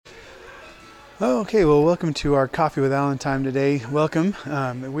Okay, well, welcome to our Coffee with Alan time today. Welcome.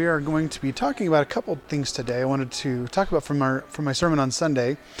 We are going to be talking about a couple things today. I wanted to talk about from my sermon on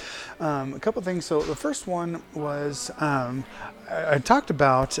Sunday. A couple things. So the first one was I talked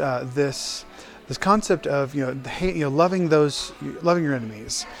about this concept of loving your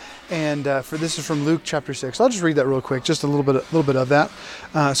enemies. And for this is from Luke chapter 6. I'll just read that real quick, just a little bit of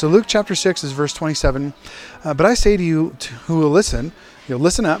that. So Luke chapter 6 is verse 27. But I say to you who will listen,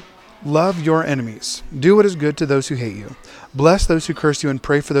 listen up. Love your enemies. Do what is good to those who hate you. Bless those who curse you and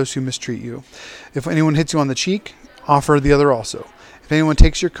pray for those who mistreat you. If anyone hits you on the cheek, offer the other also. If anyone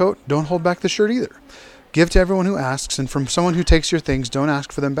takes your coat, don't hold back the shirt either. Give to everyone who asks, and from someone who takes your things, don't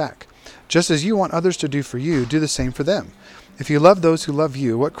ask for them back. Just as you want others to do for you, do the same for them. If you love those who love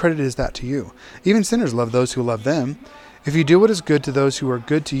you, what credit is that to you? Even sinners love those who love them. If you do what is good to those who are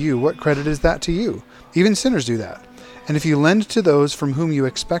good to you, what credit is that to you? Even sinners do that. And if you lend to those from whom you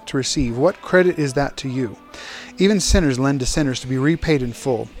expect to receive, what credit is that to you? Even sinners lend to sinners to be repaid in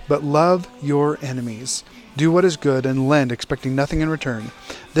full. But love your enemies. Do what is good and lend, expecting nothing in return.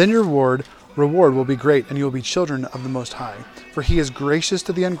 Then your reward will be great, and you will be children of the Most High. For he is gracious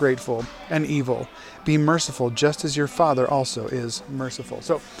to the ungrateful and evil. Be merciful, just as your Father also is merciful.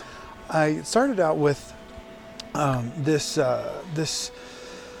 So I started out with this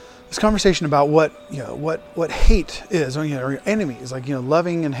conversation about what hate is, or your enemies,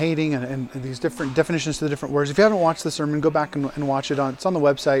 loving and hating, and these different definitions to the different words. If you haven't watched the sermon, go back and watch it. It's on the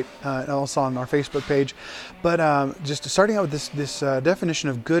website, and also on our Facebook page. But just starting out with this definition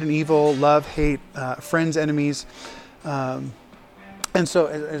of good and evil, love, hate, friends, enemies. And so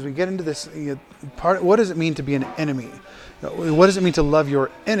as we get into this part, what does it mean to be an enemy? What does it mean to love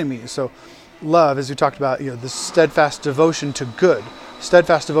your enemies? So love, as we talked about, the steadfast devotion to good.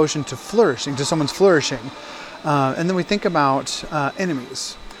 Steadfast devotion to flourishing, to someone's flourishing. And then we think about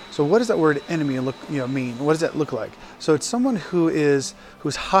enemies. So what does that word enemy mean? What does that look like? So it's someone who's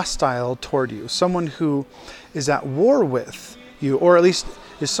hostile toward you, someone who is at war with you, or at least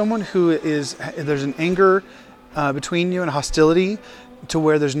is someone there's an anger between you and hostility to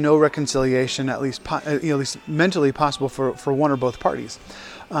where there's no reconciliation, at least mentally possible for one or both parties.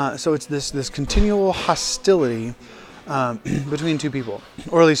 So it's this continual hostility between two people,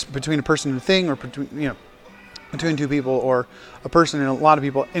 or at least between a person and a thing, or between two people, or a person and a lot of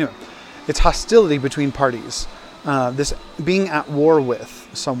people. Anyway, it's hostility between parties. This being at war with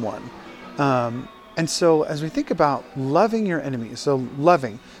someone. And so as we think about loving your enemies, so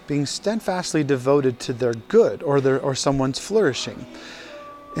loving, being steadfastly devoted to their good or someone's flourishing.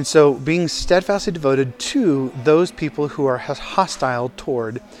 And so being steadfastly devoted to those people who are hostile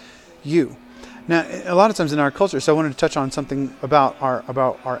toward you. Now, a lot of times in our culture, so I wanted to touch on something about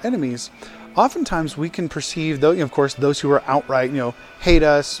our enemies. Oftentimes we can perceive, though, of course, those who are outright, hate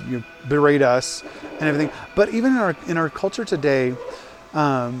us, berate us, and everything. But even in our culture today,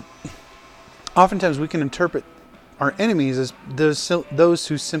 oftentimes we can interpret our enemies as those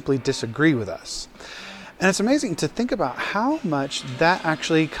who simply disagree with us. And it's amazing to think about how much that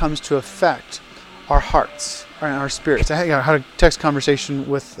actually comes to affect our hearts and our spirits. I had a text conversation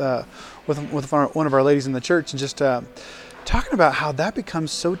with one of our ladies in the church, and just talking about how that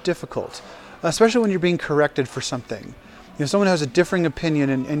becomes so difficult, especially when you're being corrected for something. Someone has a differing opinion,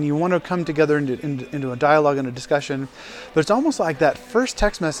 and you want to come together into a dialogue and a discussion, but it's almost like that first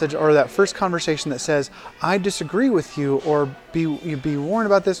text message or that first conversation that says, "I disagree with you," or be warned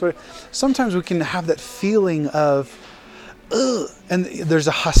about this. Sometimes we can have that feeling of, ugh, and there's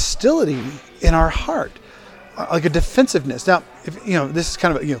a hostility in our heart, like a defensiveness. Now, if this is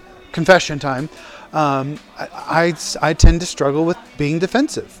kind of confession time. I tend to struggle with being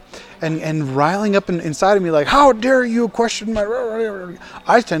defensive and riling up inside of me, like, how dare you question my...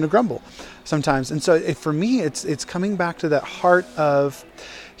 I tend to grumble sometimes. And so for me, it's coming back to that heart of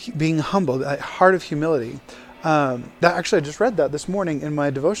being humble, that heart of humility. That actually, I just read that this morning in my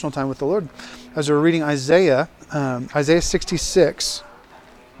devotional time with the Lord as we were reading Isaiah 66.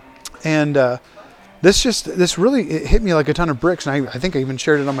 And this really, it hit me like a ton of bricks, and I think I even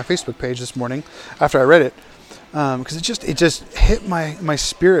shared it on my Facebook page this morning after I read it, because it just hit my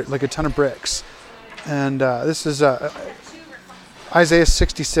spirit like a ton of bricks. And this is Isaiah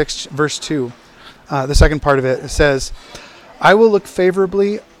 66 verse 2, the second part of it. It says, "I will look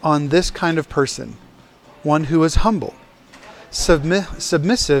favorably on this kind of person, one who is humble,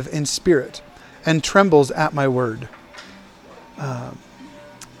 submissive in spirit, and trembles at my word."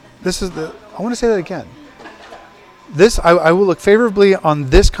 I want to say that again. I will look favorably on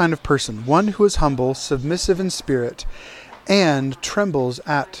this kind of person, one who is humble, submissive in spirit, and trembles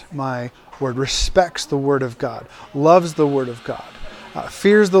at my word, respects the word of God, loves the word of God.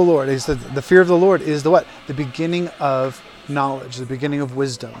 fears the Lord. He said the fear of the Lord is the what? The beginning of knowledge, the beginning of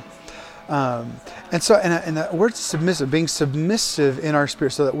wisdom. And that word submissive, being submissive in our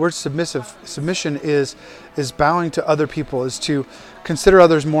spirit. So that word submission is bowing to other people, is to consider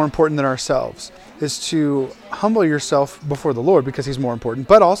others more important than ourselves, is to humble yourself before the Lord because He's more important.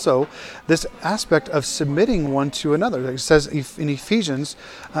 But also this aspect of submitting one to another. It says in Ephesians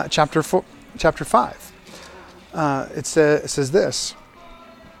chapter 5, it says this.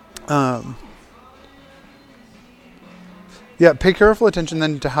 Pay careful attention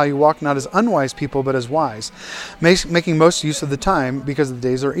then to how you walk, not as unwise people, but as wise, making most use of the time because the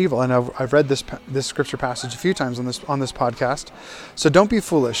days are evil. And I've read this scripture passage a few times on this podcast. So don't be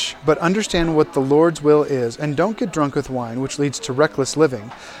foolish, but understand what the Lord's will is, and don't get drunk with wine, which leads to reckless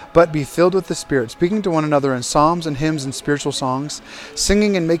living, but be filled with the Spirit, speaking to one another in psalms and hymns and spiritual songs,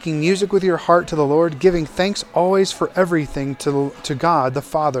 singing and making music with your heart to the Lord, giving thanks always for everything to God the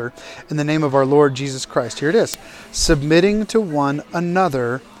Father in the name of our Lord Jesus Christ. Here it is. Submitting to one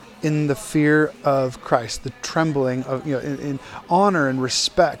another in the fear of Christ, the trembling of, in honor and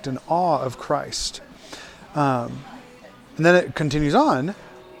respect and awe of Christ. And then it continues on.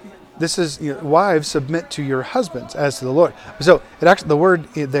 This is, wives, submit to your husbands as to the Lord. So it actually, the word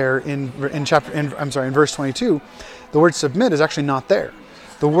there in verse 22, the word submit is actually not there.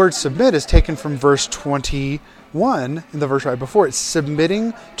 The word submit is taken from verse 21 in the verse right before. It's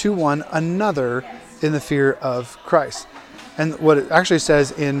submitting to one another in the fear of Christ. And what it actually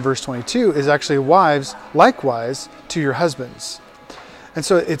says in verse 22 is actually, wives, likewise to your husbands. And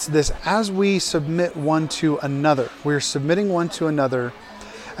so it's this, as we submit one to another, we're submitting one to another.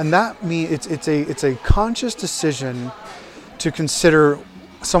 And that means it's a conscious decision to consider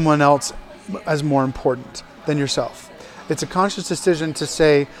someone else as more important than yourself. It's a conscious decision to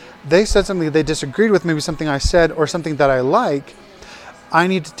say, they said something that they disagreed with, maybe something I said or something that I like. I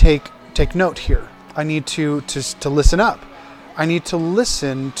need to take note here. I need to listen up. I need to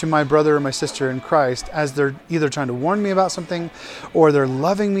listen to my brother or my sister in Christ as they're either trying to warn me about something, or they're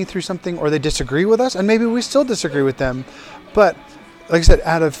loving me through something, or they disagree with us, and maybe we still disagree with them. But like I said,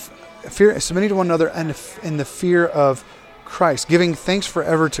 out of fear, submitting to one another and in the fear of Christ, giving thanks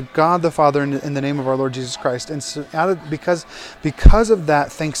forever to God the Father in the name of our Lord Jesus Christ. And so because of that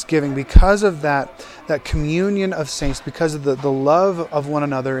thanksgiving, because of that communion of saints, because of the love of one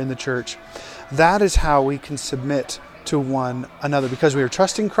another in the church, that is how we can submit to one another, because we are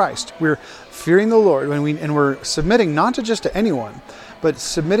trusting Christ. We're fearing the Lord, and we're submitting not just to anyone, but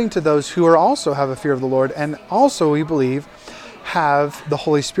submitting to those who also have a fear of the Lord, and also, we believe, have the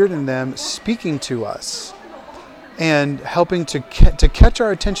Holy Spirit in them speaking to us and helping to catch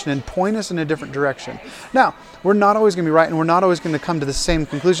our attention and point us in a different direction. Now, we're not always going to be right, and we're not always going to come to the same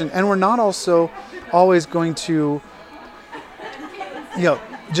conclusion, and we're not also always going to,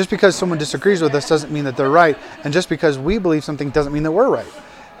 just because someone disagrees with us doesn't mean that they're right, and just because we believe something doesn't mean that we're right.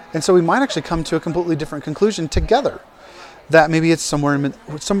 And so we might actually come to a completely different conclusion together, that maybe it's somewhere in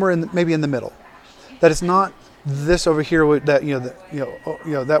the middle, that it's not this over here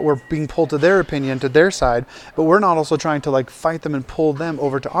that we're being pulled to their opinion, to their side, but we're not also trying to fight them and pull them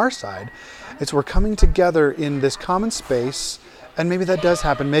over to our side. It's we're coming together in this common space, and maybe that does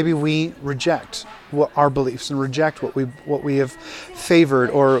happen. Maybe we reject our beliefs and reject what we have favored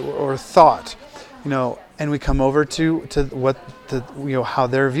or thought, and we come over to how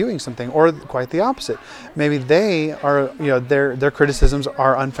they're viewing something, or quite the opposite. Maybe they are, their criticisms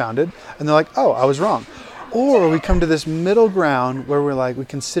are unfounded, and they're like, oh, I was wrong. Or we come to this middle ground where we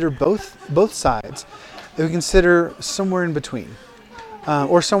consider both sides, and we consider somewhere in between,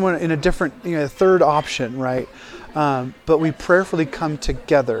 or somewhere in a different, third option, right? But we prayerfully come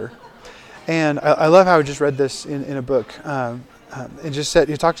together. And I love how I just read this in a book. It just said,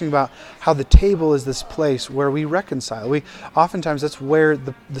 you're talking about how the table is this place where we reconcile. Oftentimes that's where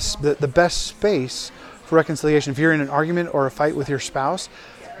the best space for reconciliation. If you're in an argument or a fight with your spouse,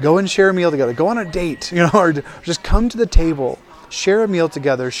 go and share a meal together. Go on a date, or just come to the table, share a meal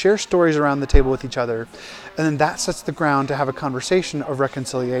together, share stories around the table with each other. And then that sets the ground to have a conversation of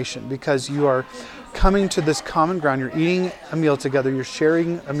reconciliation, because you are coming to this common ground. You're eating a meal together. You're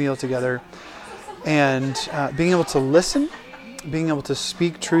sharing a meal together, and being able to listen, being able to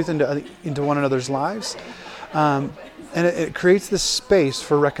speak truth into one another's lives. And it creates this space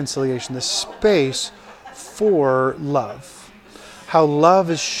for reconciliation, this space for love. How love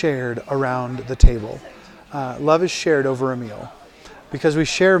is shared around the table. Love is shared over a meal, because we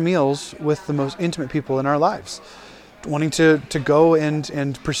share meals with the most intimate people in our lives. Wanting to go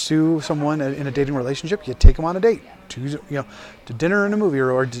and pursue someone in a dating relationship, you take them on a date, to dinner and a movie,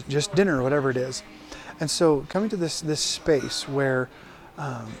 or just dinner, or whatever it is. And so coming to this space where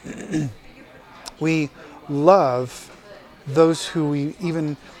We love those who we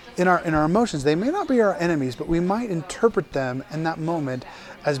even in our emotions, they may not be our enemies, but we might interpret them in that moment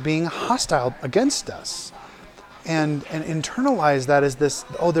as being hostile against us, and internalize that as this,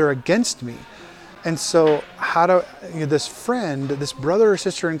 oh, they're against me. And so how do this friend, this brother or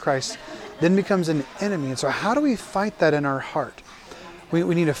sister in Christ, then becomes an enemy? And so how do we fight that in our heart? We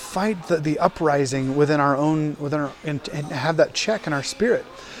need to fight the uprising within our own, and have that check in our spirit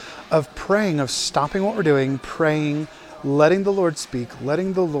of praying, of stopping what we're doing, praying, letting the Lord speak,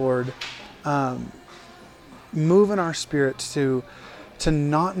 letting the Lord move in our spirit to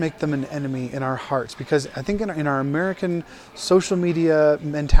not make them an enemy in our hearts. Because I think in our American social media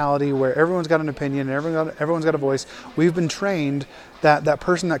mentality, where everyone's got an opinion and everyone's got a voice, we've been trained that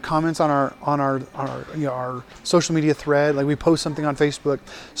person that comments on our social media thread, like we post something on Facebook,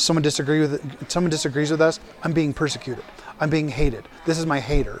 someone disagrees with us, I'm being persecuted, I'm being hated, this is my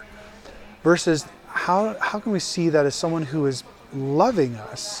hater. Versus how can we see that as someone who is loving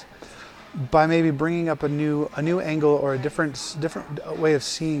us by maybe bringing up a new angle or a different way of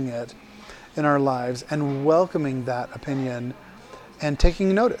seeing it in our lives, and welcoming that opinion and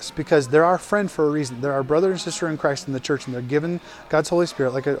taking notice, because they're our friend for a reason. They're our brother and sister in Christ in the church, and they're given God's Holy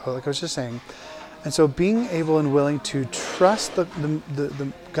Spirit, like I was just saying. And so being able and willing to trust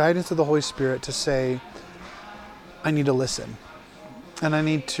the guidance of the Holy Spirit to say, I need to listen and I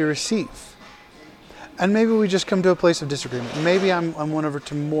need to receive. And maybe we just come to a place of disagreement. Maybe I'm won over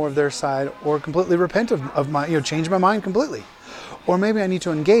to more of their side, or completely repent of my, change my mind completely. Or maybe I need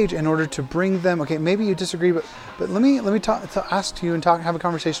to engage in order to bring them, okay, maybe you disagree, but let me ask to you and have a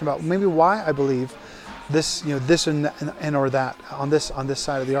conversation about maybe why I believe this, this and or that on this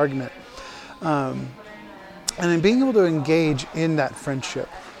side of the argument. And in being able to engage in that friendship,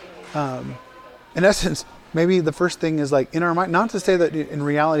 in essence, maybe the first thing is like in our mind, not to say that in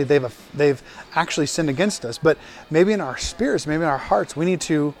reality they've actually sinned against us, but maybe in our spirits, maybe in our hearts, we need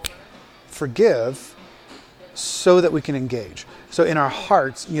to forgive so that we can engage. So in our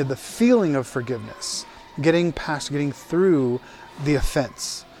hearts, the feeling of forgiveness, getting through the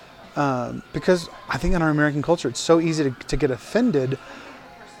offense. Because I think in our American culture, it's so easy to get offended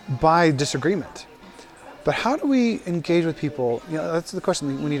by disagreement. But how do we engage with people? That's the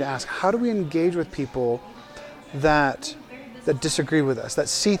question we need to ask. How do we engage with people that disagree with us, that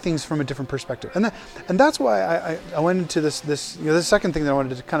see things from a different perspective? And that's why I went into this the second thing that I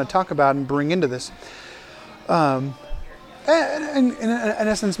wanted to kind of talk about and bring into this. And in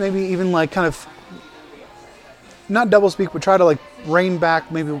essence, maybe even like kind of not doublespeak, but try to like rein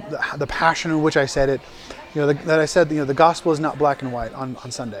back maybe the passion in which I said it. That I said the gospel is not black and white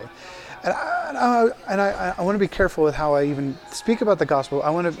on Sunday. And I want to be careful with how I even speak about the gospel. I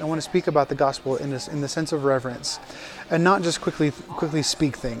want to speak about the gospel in the sense of reverence, and not just quickly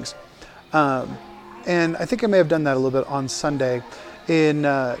speak things. And I think I may have done that a little bit on Sunday.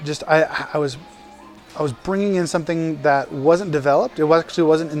 I was bringing in something that wasn't developed. It actually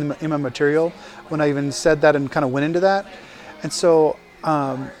wasn't in my material when I even said that and kind of went into that. And so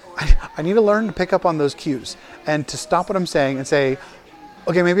I need to learn to pick up on those cues and to stop what I'm saying and say,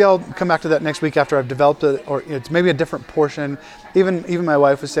 okay, maybe I'll come back to that next week after I've developed it, or it's maybe a different portion. Even my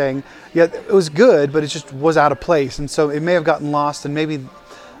wife was saying, yeah, it was good, but it just was out of place. And so it may have gotten lost, and maybe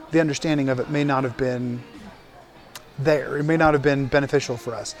the understanding of it may not have been there. It may not have been beneficial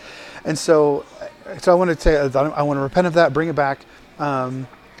for us. And so I want to say, I want to repent of that, bring it back,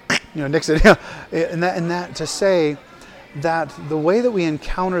 nix it, and that to say that the way that we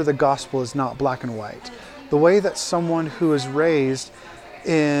encounter the gospel is not black and white. The way that someone who is raised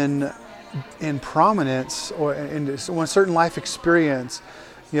in prominence or in a certain life experience,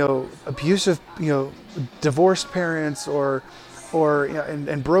 abusive, divorced parents or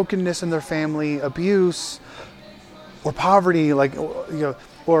and brokenness in their family, abuse or poverty,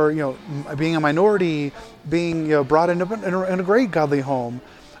 or being a minority, being brought in a great godly home,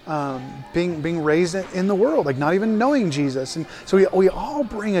 being raised in the world, like not even knowing Jesus. And so we all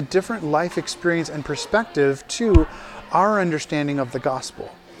bring a different life experience and perspective to our understanding of the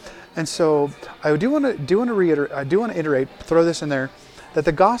gospel. And so I do want to reiterate, I do want to iterate, throw this in there, that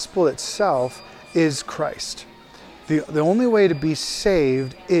the gospel itself is Christ. The only way to be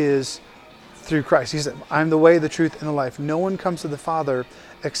saved is through Christ. He said, I'm the way, the truth, and the life. No one comes to the Father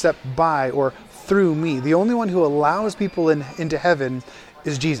except by or through me. The only one who allows people into heaven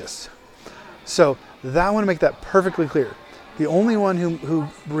is Jesus. So I want to make that perfectly clear. The only one who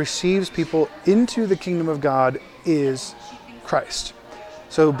receives people into the kingdom of God is Christ.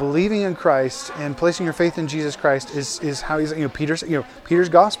 So believing in Christ and placing your faith in Jesus Christ is how he's, Peter's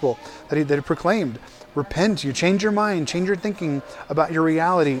gospel that he proclaimed. Repent, you change your mind, change your thinking about your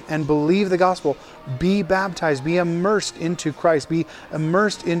reality, and believe the gospel. Be baptized, be immersed into Christ, be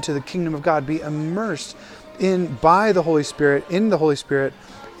immersed into the kingdom of God, be immersed by the Holy Spirit, in the Holy Spirit,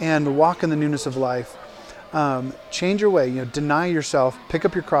 and walk in the newness of life. Change your way, deny yourself, pick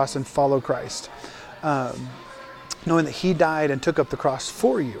up your cross, and follow Christ. Knowing that he died and took up the cross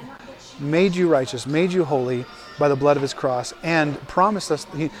for you, made you righteous, made you holy by the blood of his cross, and promised us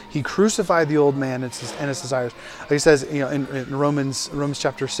he crucified the old man and his desires. Like he says, in Romans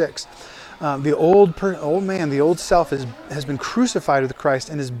chapter 6, the old man, the old self has been crucified with Christ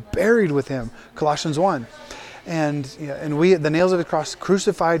and is buried with him. Colossians 1, and the nails of the cross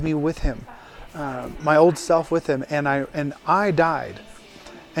crucified me with him, my old self with him, and I died.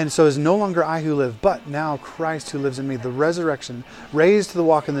 And so it's no longer I who live, but now Christ who lives in me. The resurrection, raised to the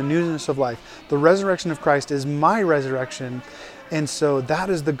walk in the newness of life. The resurrection of Christ is my resurrection. And so that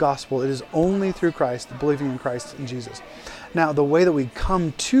is the gospel. It is only through Christ, believing in Christ and Jesus. Now, the way that we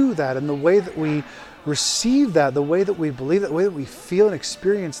come to that and the way that we receive that, the way that we believe that, the way that we feel and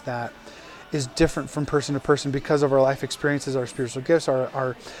experience that is different from person to person because of our life experiences, our spiritual gifts,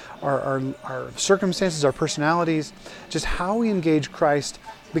 our circumstances, our personalities, just how we engage Christ.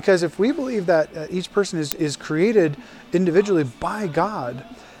 Because if we believe that each person is created individually by God,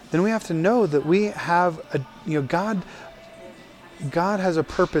 then we have to know that we have God has a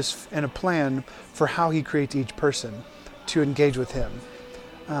purpose and a plan for how he creates each person to engage with him.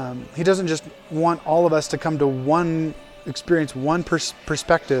 He doesn't just want all of us to come to one experience, one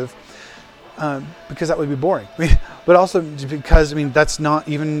perspective, because that would be boring. But also because, that's not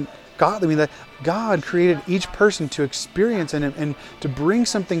even godly. That God created each person to experience and to bring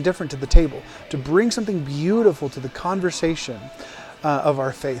something different to the table, to bring something beautiful to the conversation of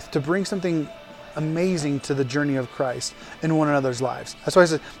our faith, to bring something amazing to the journey of Christ in one another's lives. That's why I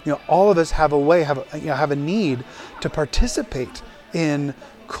said, all of us have a need to participate in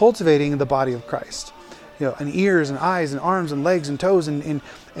cultivating the body of Christ. And ears and eyes and arms and legs and toes and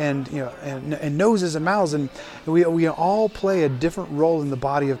noses and mouths, and we all play a different role in the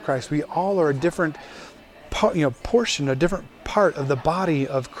body of Christ. We all are a different portion, a different part of the body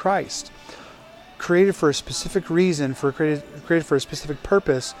of Christ, created for a specific reason, created for a specific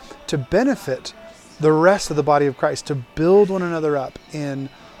purpose, to benefit the rest of the body of Christ, to build one another up in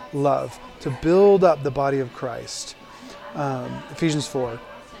love, to build up the body of Christ. Ephesians 4.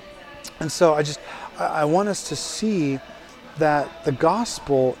 And so I want us to see that the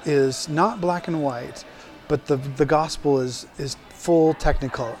gospel is not black and white, but the gospel is full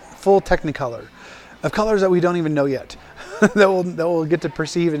technicolor of colors that we don't even know yet, that we'll get to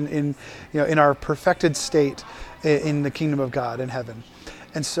perceive in our perfected state in the kingdom of God in heaven.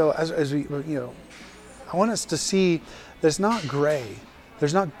 And so as we I want us to see that it's not gray.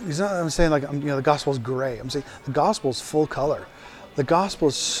 I'm saying the gospel is gray. I'm saying the gospel is full color. The gospel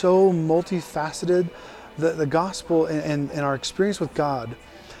is so multifaceted. The gospel and our experience with God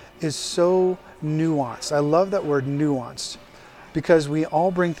is so nuanced. I love that word, nuanced, because we all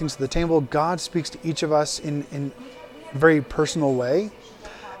bring things to the table. God speaks to each of us in a very personal way,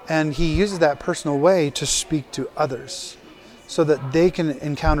 and he uses that personal way to speak to others so that they can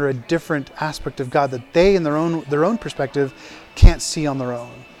encounter a different aspect of God that they in their own perspective can't see on their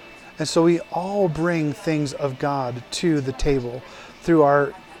own. And so we all bring things of God to the table through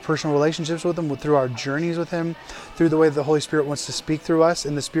our personal relationships with him, through our journeys with him, through the way the Holy Spirit wants to speak through us,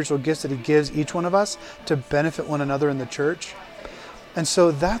 and the spiritual gifts that he gives each one of us to benefit one another in the church. And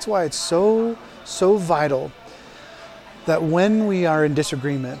so that's why it's so vital that when we are in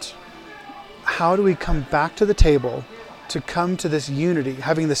disagreement, how do we come back to the table to come to this unity,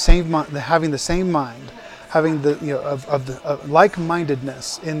 having the same mind, having the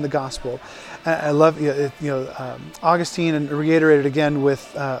like-mindedness in the gospel. I love Augustine, and reiterated again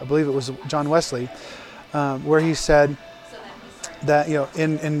with I believe it was John Wesley, where he said that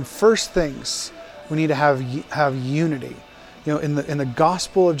in first things we need to have unity. In the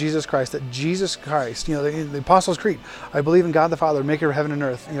gospel of Jesus Christ, that Jesus Christ, the Apostles' Creed, I believe in God the Father, maker of heaven and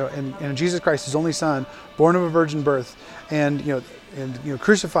earth, and Jesus Christ, his only Son, born of a virgin birth, and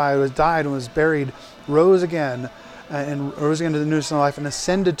crucified, was died, and was buried, rose again to the newness of life, and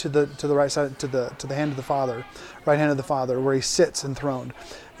ascended to the right side, to the hand of the Father, right hand of the Father, where he sits enthroned.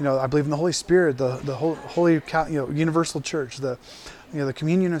 I believe in the Holy Spirit, the holy universal church, the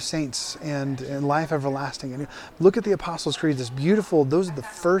communion of saints, and life everlasting. And look at the Apostles' Creed, this beautiful, those are the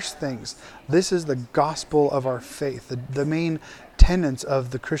first things. This is the gospel of our faith, the main tenets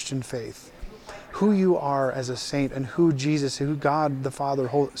of the Christian faith. who you are as a saint and who Jesus, who God the Father,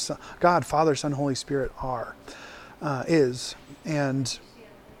 God, Father, Son, Holy Spirit is. And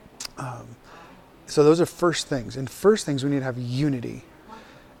so those are first things. In first things, we need to have unity.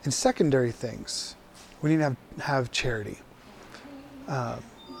 In secondary things, we need to have charity.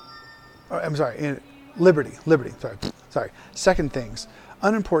 Liberty. Sorry. Second things,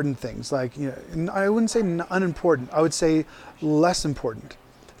 unimportant things, like, I wouldn't say unimportant. I would say less important.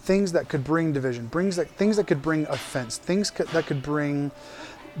 Things that could bring division, things that could bring offense, that could bring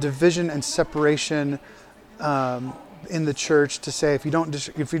division and separation in the church. To say, if you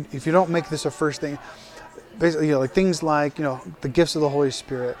don't make this a first thing, basically, like things like the gifts of the Holy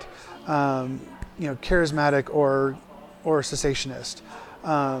Spirit, charismatic or cessationist.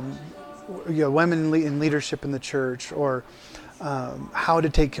 Women in leadership in the church, or how to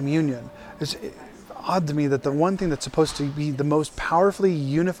take communion. It's odd to me that the one thing that's supposed to be the most powerfully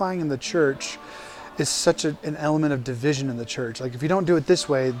unifying in the church is such an element of division in the church. Like, if you don't do it this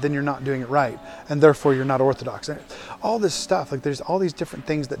way, then you're not doing it right, and therefore you're not orthodox. And all this stuff, like, there's all these different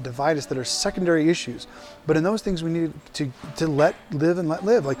things that divide us that are secondary issues. But in those things, we need to let live and let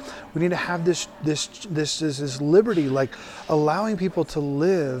live. Like, we need to have this liberty, like allowing people to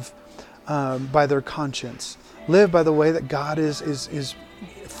live by their conscience, live by the way that God is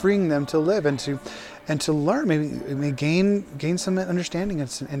freeing them to live, and to learn, maybe gain some understanding and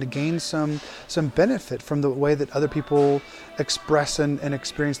to gain some benefit from the way that other people express and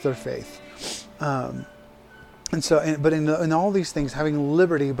experience their faith. But in all these things, having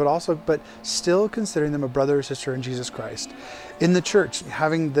liberty, but still considering them a brother or sister in Jesus Christ. In the church,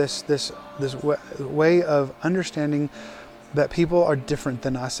 having this way of understanding that people are different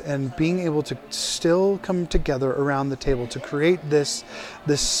than us, and being able to still come together around the table to create this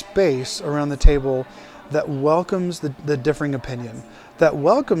space around the table that welcomes the differing opinion, that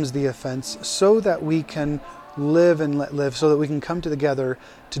welcomes the offense, so that we can live and let live, so that we can come together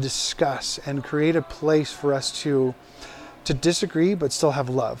to discuss and create a place for us to disagree but still have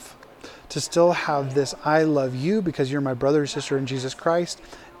love, to still have this, I love you because you're my brother or sister in Jesus Christ,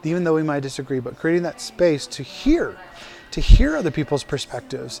 even though we might disagree, but creating that space to hear other people's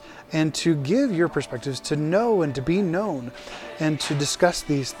perspectives, and to give your perspectives, to know and to be known, and to discuss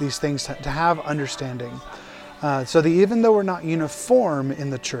these things, to have understanding. So that even though we're not uniform in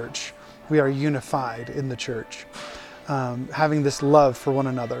the church, we are unified in the church, having this love for one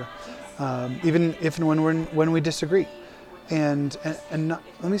another, even if and when we disagree. And not,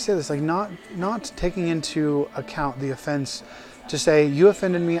 let me say this, like not taking into account the offense, to say, you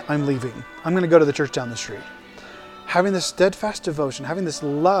offended me, I'm leaving. I'm going to go to the church down the street. Having this steadfast devotion, having this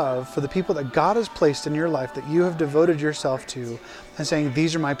love for the people that God has placed in your life, that you have devoted yourself to, and saying,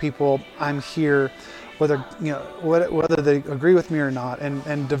 these are my people, I'm here, whether they agree with me or not,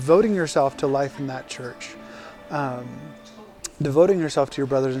 and devoting yourself to life in that church. Devoting yourself to your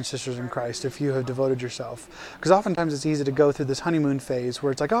brothers and sisters in Christ, if you have devoted yourself. Because oftentimes it's easy to go through this honeymoon phase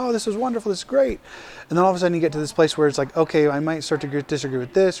where it's like, oh, this is wonderful, this is great. And then all of a sudden you get to this place where it's like, okay, I might start to disagree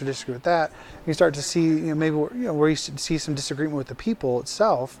with this or disagree with that. And you start to see, maybe where you see some disagreement with the people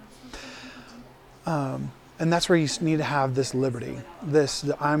itself. And that's where you need to have this liberty.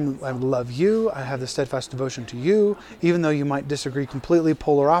 I love you. I have this steadfast devotion to you, even though you might disagree completely,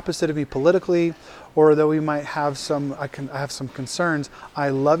 polar opposite of me politically, or though we might have I have some concerns. I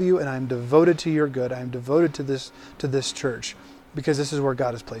love you, and I'm devoted to your good. I'm devoted to this church, because this is where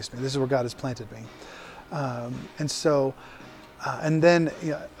God has placed me. This is where God has planted me. And then,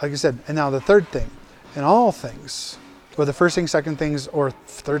 like I said, and now the third thing, in all things. Or the first thing, second things, or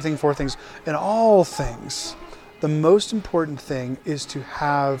third thing, fourth things. In all things, the most important thing is to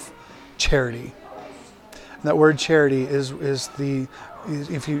have charity. And that word charity is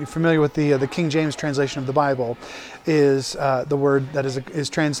if you're familiar with the King James translation of the Bible, is the word that is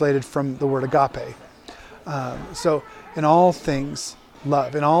translated from the word agape. So in all things,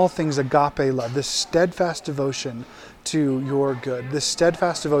 love. In all things, agape love. This steadfast devotion to your good, this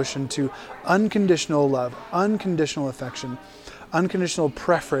steadfast devotion to unconditional love, unconditional affection, unconditional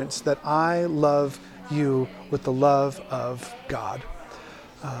preference, that I love you with the love of God.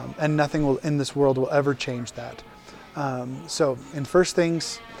 And nothing in this world will ever change that. So in first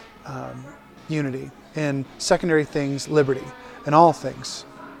things, unity. In secondary things, liberty. In all things,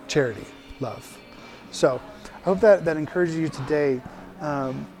 charity, love. So I hope that encourages you today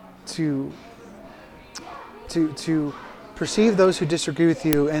to perceive those who disagree with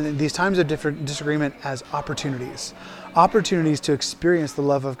you and these times of disagreement as opportunities to experience the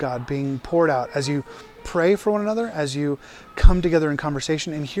love of God being poured out as you pray for one another, as you come together in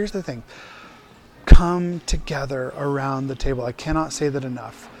conversation. And here's the thing, come together around the table. I cannot say that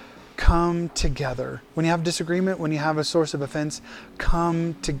enough. come together. When you have disagreement, when you have a source of offense,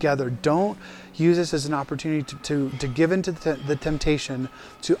 come together. Don't use this as an opportunity to give into the temptation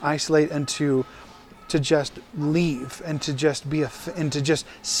to isolate and to just leave and to just and to just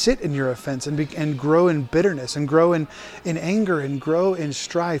sit in your offense and grow in bitterness and grow in anger and grow in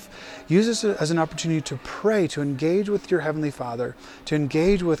strife. Use this as an opportunity to pray, to engage with your Heavenly Father, to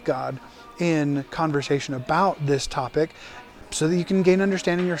engage with God in conversation about this topic, so that you can gain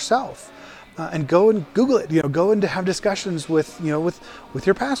understanding yourself. And go and Google it. Go and have discussions with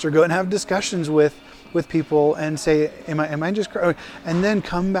your pastor. Go and have discussions with people and say, am I just? And then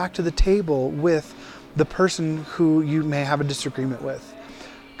come back to the table with the person who you may have a disagreement with.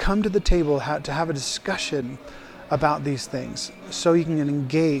 Come to the table to have a discussion about these things, so you can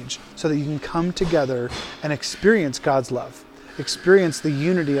engage, so that you can come together and experience God's love, experience the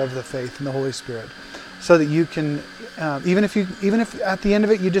unity of the faith and the Holy Spirit, so that you can, even if at the end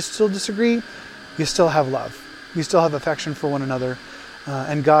of it you just still disagree, you still have love, you still have affection for one another,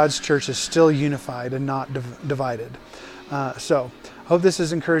 and God's church is still unified and not divided. So I hope this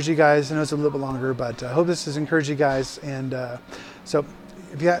has encouraged you guys. I know it's a little bit longer, but I hope this has encouraged you guys. And so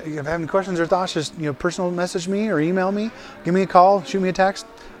if you have any questions or thoughts, just personal message me or email me, give me a call, shoot me a text.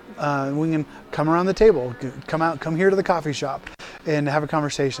 We can come around the table, come here to the coffee shop and have a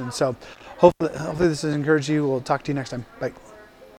conversation. So hopefully this has encouraged you. We'll talk to you next time. Bye.